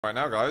Right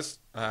now, guys,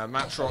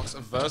 Matr0x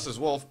versus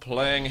Wolf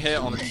playing here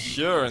on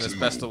Cure in this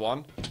best of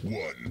one.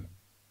 Let's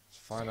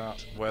find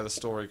out where the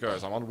story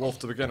goes. I'm on Wolf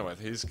to begin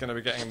with. He's going to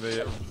be getting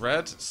the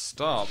red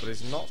start, but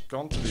he's not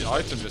gone to the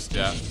item just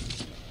yet.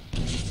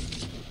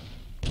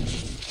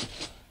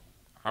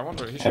 I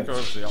wonder if he should go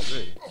over to the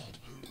LG.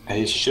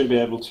 He should be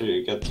able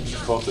to get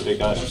both the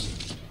big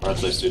items, or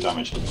at least do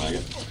damage with the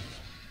Mega.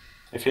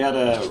 If he had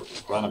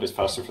run a bit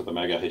faster for the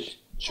Mega, he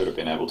should have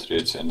been able to do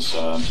it since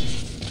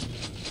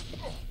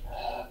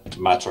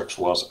Matr0x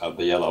was at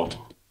the yellow.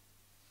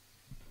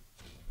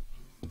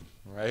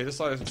 Right, he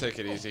decided to take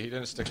it easy. He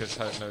didn't stick his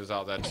nose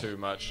out there too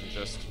much and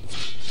just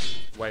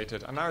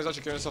waited. And now he's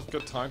actually giving himself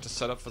good time to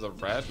set up for the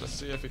red. Let's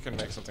see if he can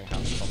make something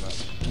happen from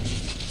this.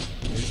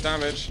 He needs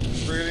damage.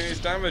 Really needs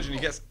damage, and he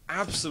gets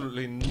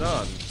absolutely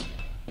none.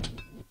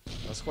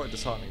 That's quite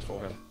disheartening for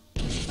him.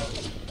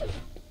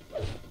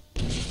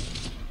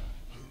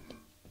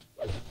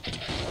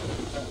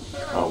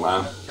 Oh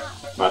man,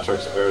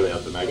 Matr0x early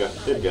at the Mega.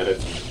 Did get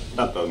it.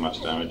 Not that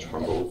much damage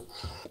from both.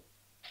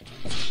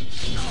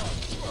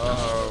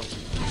 Uh-oh.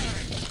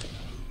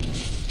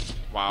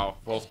 Wow,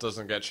 Wolf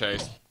doesn't get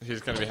chased.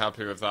 He's going to be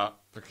happy with that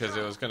because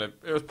it was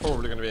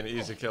probably going to be an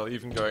easy kill,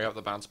 even going up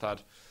the bounce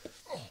pad.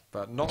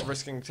 But not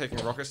risking taking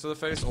rockets to the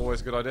face, always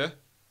a good idea.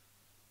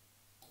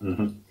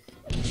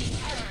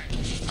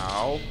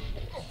 Ow.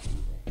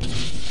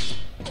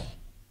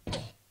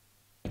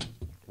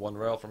 One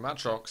rail from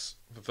Matr0x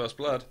for first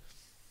blood.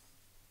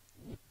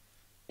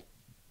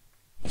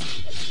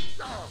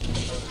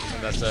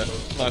 And that's it.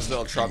 Nice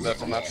little trap there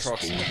from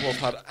Matr0x. Wolf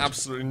had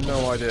absolutely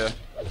no idea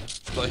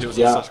that he was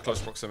in such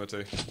close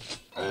proximity.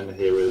 And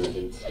he really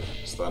didn't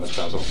stand a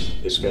chance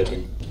of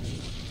escaping.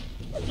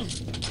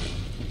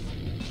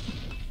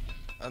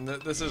 And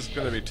this is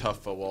going to be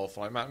tough for Wolf.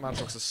 Like,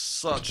 Matr0x is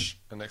such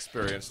an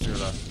experienced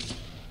dueler.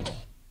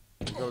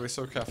 You've got to be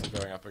so careful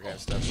going up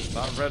against him.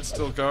 That red's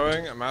still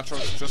going, and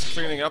Matr0x just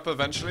cleaning up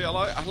eventually.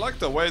 I like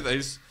the way that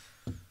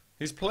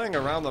he's playing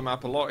around the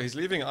map a lot. He's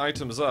leaving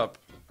items up,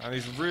 and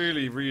he's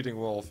really reading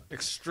Wolf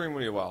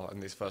extremely well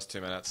in these first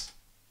 2 minutes.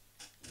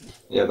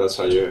 Yeah, that's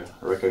how you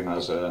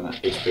recognize an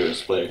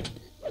experienced player.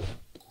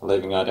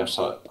 Leaving items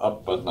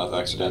up, but not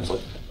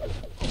accidentally.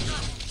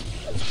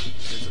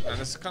 And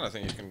it's the kind of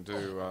thing you can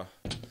do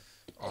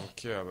on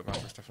Cure, but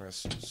Matr0x definitely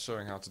is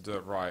showing how to do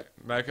it right.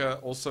 Mega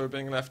also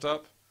being left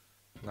up.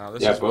 Now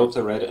this is both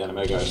the red and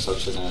Mega are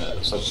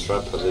such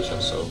trap position,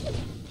 so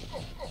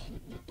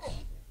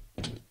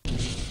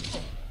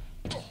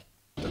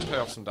did pay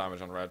off some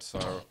damage on red,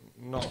 so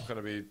not going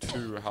to be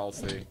too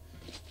healthy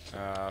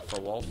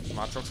for Wolf.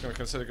 Matr0x going to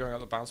consider going up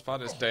the bounce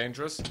pad. It's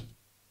dangerous.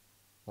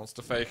 Wants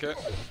to fake it.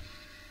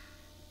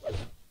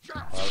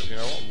 You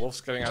know what?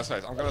 Wolf's getting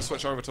outside. I'm going to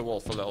switch over to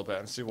Wolf a little bit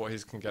and see what he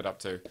can get up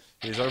to.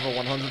 He's over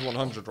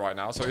 100 right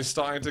now, so he's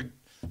starting to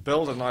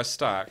build a nice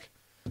stack.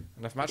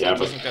 And if Matr0x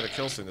doesn't get a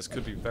kill soon, this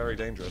could be very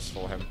dangerous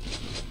for him.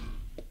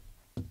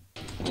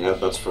 Yeah,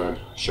 that's for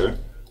sure.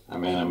 I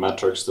mean,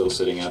 Matr0x still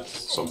sitting at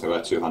something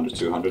like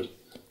 200,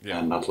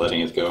 and not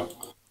letting it go.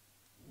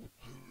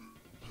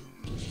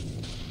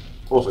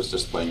 Wolf is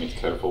just playing it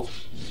careful.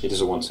 He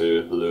doesn't want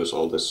to lose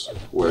all this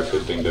work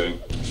he's been doing.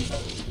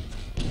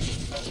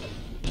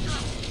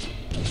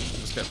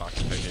 Just get back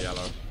and pick a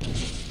yellow.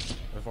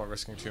 Before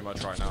risking too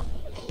much right now.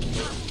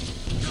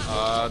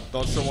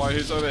 Not sure why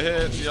he's over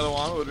here. The yellow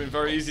armor would have been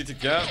very easy to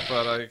get,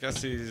 but I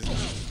guess he's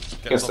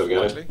getting off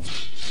lightly.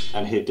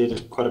 And he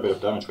did quite a bit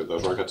of damage with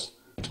those rockets.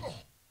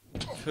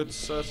 Could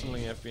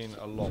certainly have been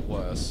a lot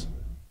worse.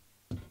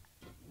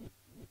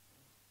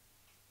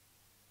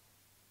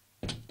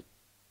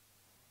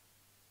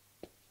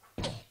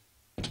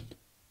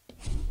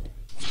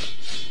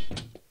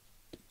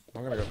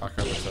 I'm going to go back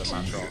over to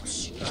Matr0x.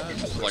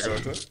 Just as I go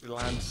to it, he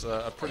lands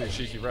a pretty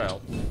cheeky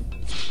rail.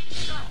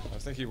 I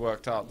think he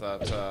worked out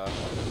that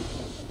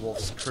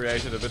Wolf's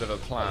created a bit of a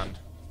plan.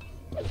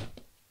 And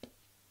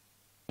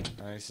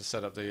he needs to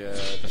set up the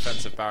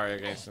defensive barrier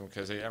against him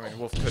because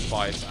Wolf could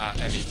bite at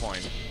any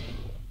point.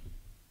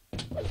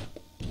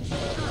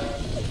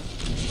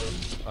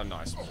 Oh,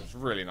 nice. It's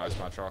really nice,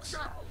 Matr0x.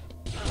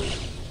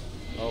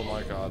 Oh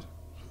my god.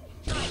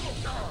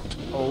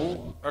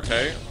 Oh,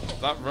 okay.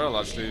 That rail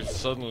actually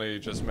suddenly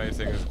just made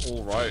things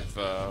alright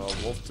for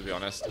Wolf, to be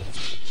honest.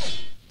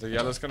 The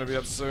yellow's going to be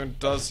up soon.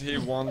 Does he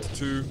want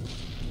to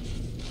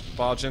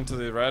barge into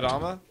the red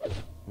armor?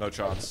 No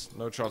chance.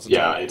 No chance at all.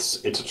 Yeah,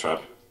 it's a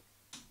trap.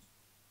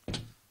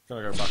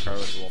 Gonna go back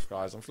over to Wolf,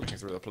 guys. I'm flicking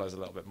through the players a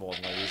little bit more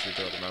than I usually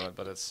do at the moment,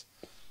 but it's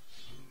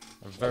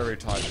a very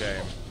tight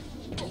game.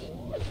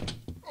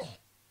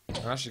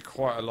 And actually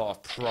quite a lot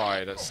of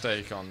pride at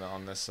stake on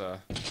this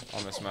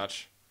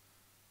match.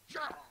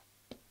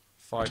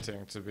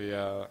 Fighting to be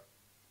one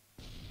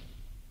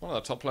of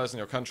the top players in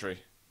your country.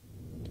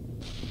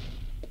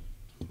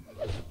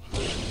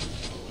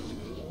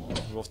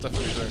 Wolf's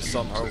definitely doing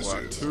some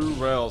homework. 2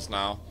 rails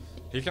now.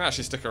 He can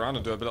actually stick around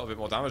and do a little bit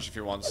more damage if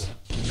he wants.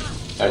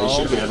 He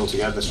should be able to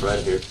get this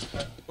red here,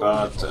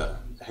 but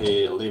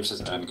he leaves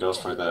it and goes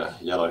for the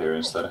yellow here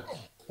instead.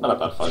 Not a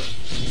bad fight.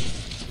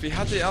 If he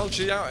had the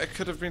LG out, it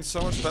could have been so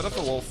much better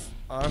for Wolf.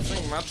 I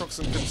think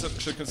Matr0x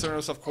should consider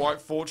himself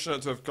quite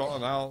fortunate to have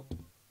gotten out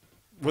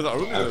with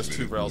only those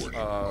 2 rails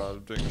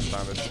doing his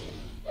damage.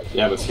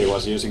 Yeah, but he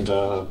was using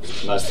the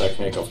nice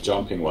technique of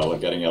jumping while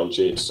getting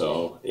LG,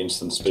 so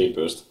instant speed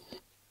boost.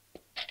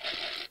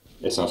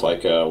 It's not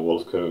like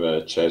Wolf could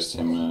have chased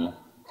him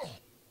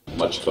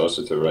much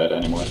closer to red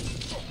anymore.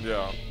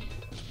 Yeah.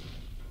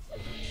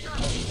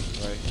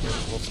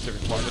 Wolf's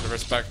giving quite a bit of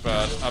respect,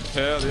 but up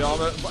here, the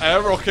armor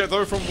air rocket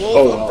though from Wolf,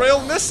 Oh, the wow.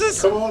 rail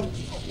misses! Come on,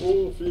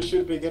 Wolf, you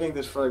should be getting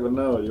this frag, but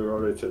no, you're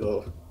already too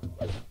low.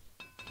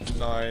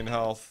 9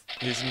 health.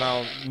 He's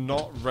now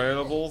not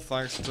railable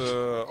thanks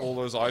to all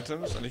those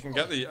items, and he can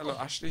get the yellow.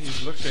 Actually,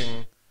 he's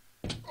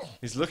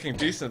looking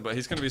decent, but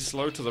he's going to be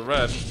slow to the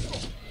red.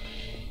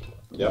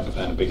 Yep,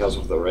 and because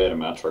of the red,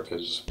 Matr0x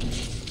is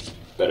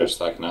better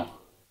stack now.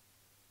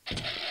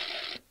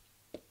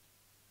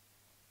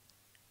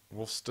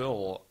 Wolf's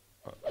still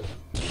in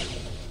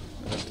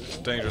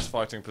a dangerous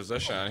fighting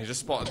position, and he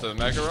just spotted the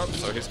mega up,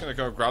 so he's going to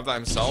go grab that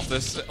himself.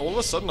 This all of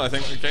a sudden, I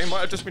think the game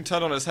might have just been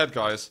turned on its head,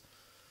 guys.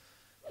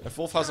 If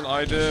Wolf has an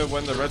idea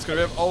when the red's going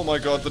to be up, oh my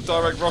god, the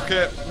direct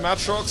rocket,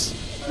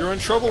 Matr0x, you're in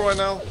trouble right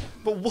now.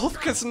 But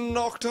Wolf gets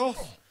knocked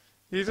off.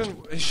 He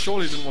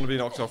surely didn't want to be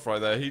knocked off right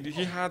there.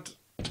 He had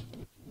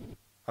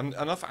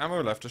enough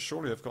ammo left to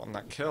surely have gotten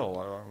that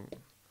kill.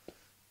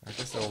 I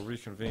guess they'll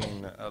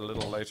reconvene a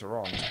little later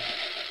on.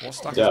 What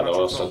stack Yeah, is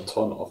there was Matr0x a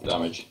ton of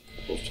damage.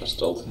 Wolf just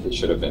told he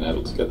should have been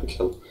able to get the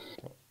kill.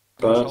 How much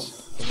But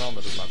health the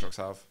armor does Matr0x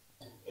have?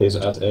 he's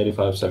at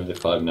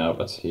 85-75 now,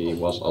 but he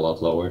was a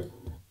lot lower.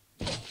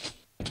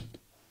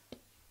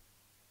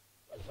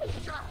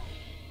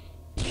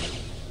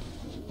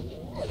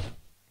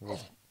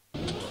 Wolf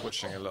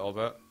twitching a little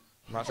bit.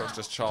 Matr0x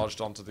just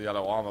charged onto the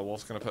yellow armor.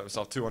 Wolf's going to put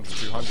himself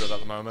 200-200 at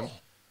the moment.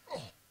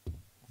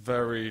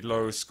 Very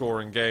low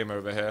scoring game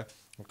over here.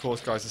 Of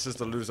course, guys, this is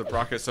the loser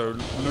bracket, so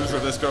loser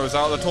of this goes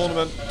out of the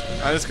tournament,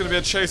 and it's going to be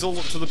a chase all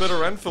to the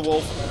bitter end for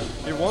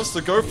Wolf. He wants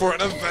to go for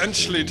it and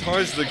eventually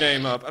ties the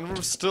game up, and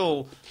with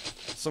still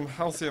some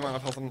healthy amount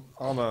of health and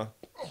armor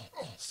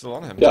still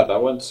on him. Yeah, that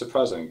went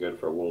surprisingly good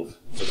for Wolf.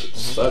 It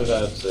started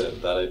out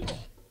that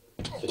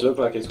it looked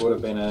like it would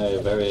have been a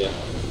very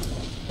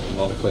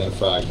non-clean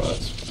frag,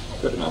 but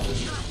good enough.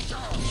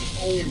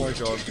 Oh my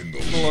god,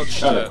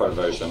 clutch And a shit.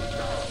 conversion.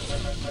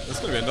 There's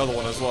going to be another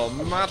one as well.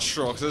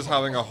 Matr0x is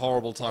having a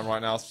horrible time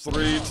right now.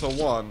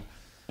 3-1.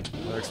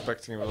 They're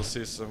expecting we'll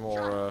see some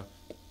more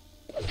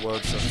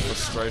words of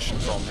frustration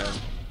from him.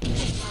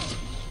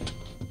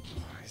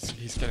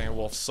 He's getting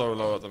Wolf so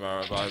low at the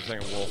moment, but I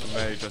think Wolf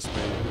may just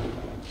be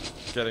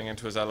getting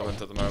into his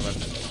element at the moment.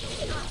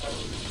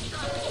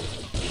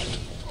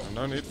 And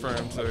no need for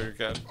him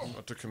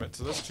to commit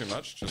to this too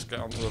much. Just get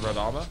onto the red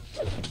armor.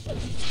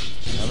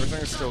 Everything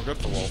is still good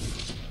for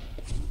Wolf.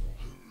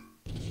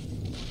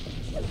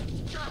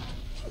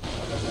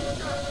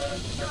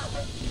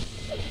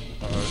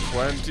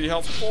 20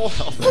 health, 4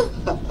 health.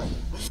 I'm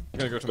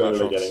gonna go to Barely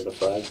Matr0x. getting the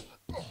frag.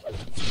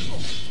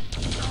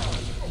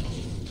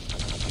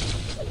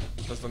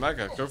 There's the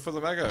mega. Go for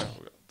the mega.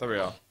 There we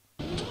are.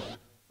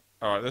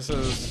 Alright, this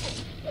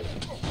is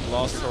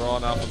last hurrah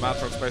now for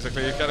Matr0x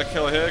basically. You get a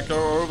kill here,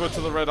 go over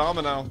to the red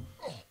armor now.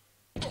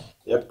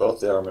 Yep,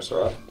 both the armors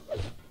are up.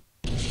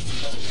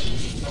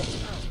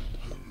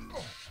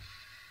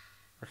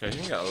 Okay,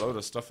 you can get a load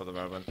of stuff at the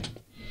moment.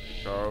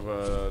 Go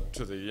over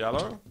to the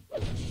yellow.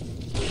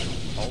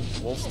 Oh,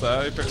 Wolf's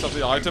there, he picks up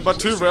the item, but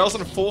 2 rails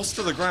and forced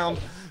to the ground.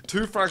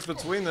 2 frags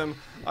between them.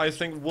 I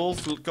think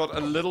Wolf got a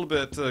little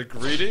bit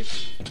greedy.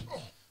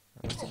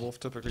 As the Wolf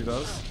typically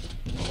does.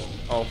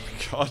 Oh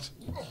my god.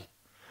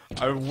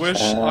 I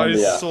wish I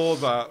saw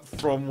that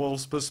from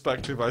Wolf's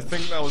perspective. I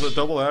think that was a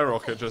double air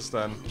rocket just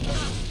then.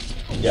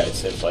 Yeah, it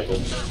seems like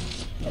it.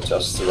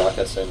 Just the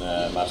rockets in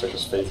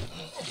Matr0x's feet.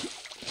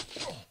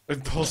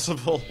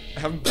 Impossible.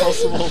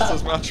 Impossible,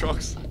 says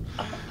Matr0x.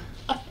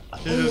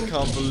 He just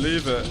can't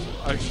believe it.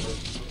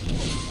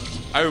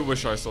 I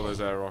wish I saw those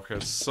air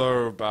rockets.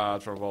 So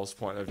bad from Wolf's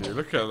point of view.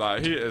 Look at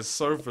that. He is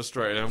so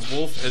frustrated, and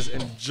Wolf is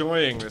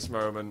enjoying this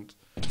moment.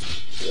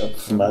 Yep,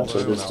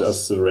 Matr0x is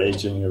just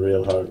raging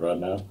real hard right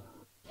now.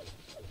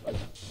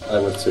 I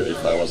would too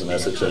if I was in a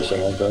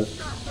situation like that.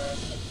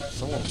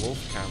 Someone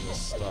Wolf cam this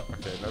stuff.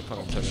 Okay, no pun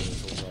intended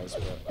this all guys,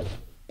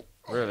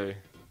 but really.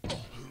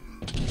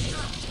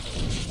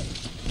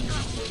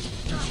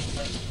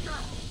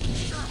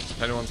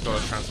 If anyone's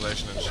got a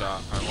translation in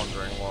chat, I'm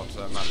wondering what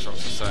Matr0x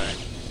is saying.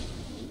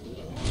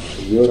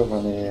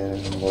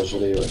 Jorvani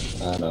možljivo.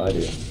 I have no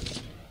idea.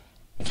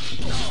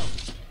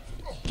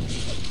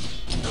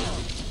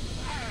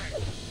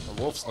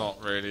 Wolf's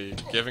not really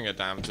giving a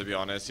damn, to be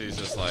honest. He's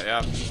just like,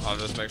 yeah, I'll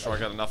just make sure I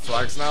get enough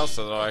flags now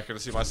so that I can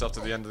see myself to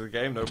the end of the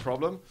game, no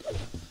problem.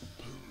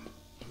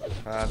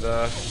 And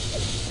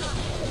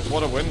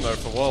what a win though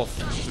for Wolf,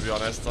 to be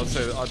honest.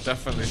 I'd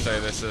definitely say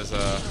this is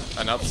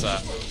an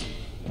upset.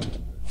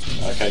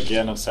 Okay,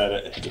 Guillermo said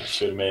it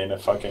should mean a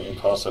fucking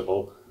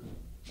impossible.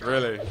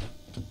 Really?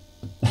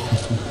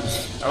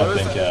 I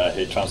think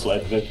he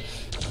translated it.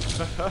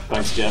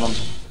 Thanks, Guillermo.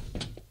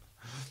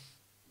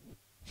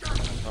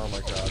 Oh my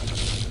god.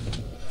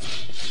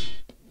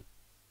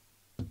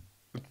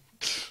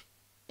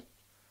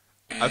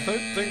 I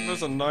don't think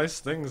there's a nice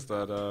things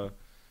that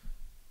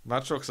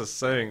Matr0x is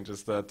saying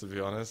just there, to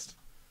be honest.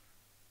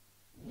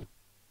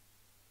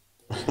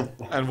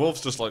 And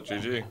Wolf's just like,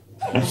 GG.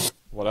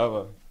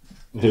 Whatever.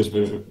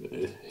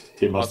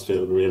 He must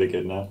feel really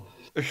good now.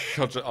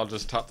 I'll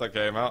just tap that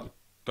game out.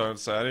 Don't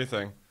say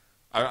anything.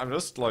 I'm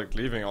just like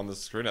leaving it on the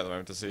screen at the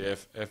moment to see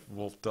if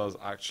Wolf does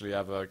actually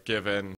ever give in